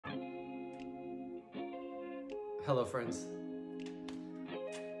Hello friends.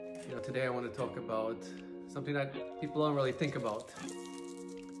 Today I want to talk about something that people don't really think about.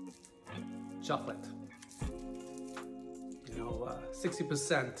 Chocolate.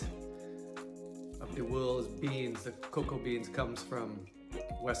 60% of the world's beans, the cocoa beans, comes from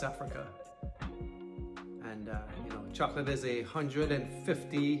West Africa. And chocolate is a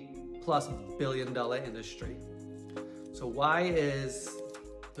 $150+ billion industry. So why is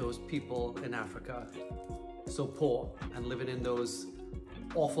those people in Africa so poor and living in those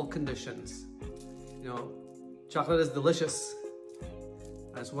awful conditions? Chocolate is delicious.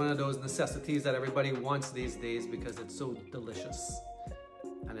 And it's one of those necessities that everybody wants these days because it's so delicious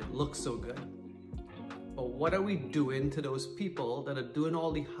and it looks so good. But what are we doing to those people that are doing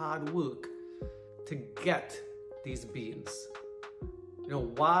all the hard work to get these beans?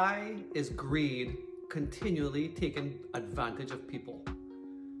 Why is greed continually taking advantage of people?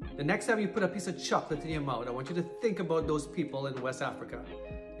 The next time you put a piece of chocolate in your mouth, I want you to think about those people in West Africa.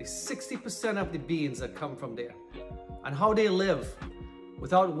 The 60% of the beans that come from there and how they live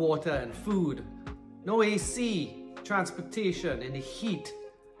without water and food, no AC, transportation in the heat.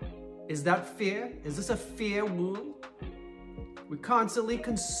 Is that fair? Is this a fair world? We constantly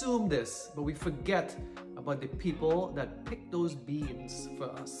consume this, but we forget about the people that pick those beans for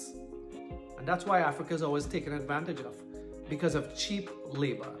us. And that's why Africa is always taken advantage of, because of cheap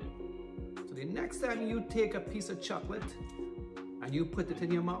labor. So the next time you take a piece of chocolate and you put it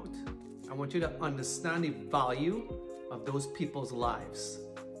in your mouth, I want you to understand the value of those people's lives.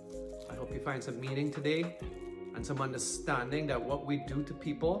 I hope you find some meaning today and some understanding that what we do to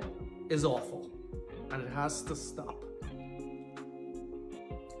people is awful and it has to stop.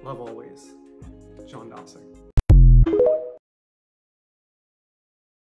 Love always, John Dawson.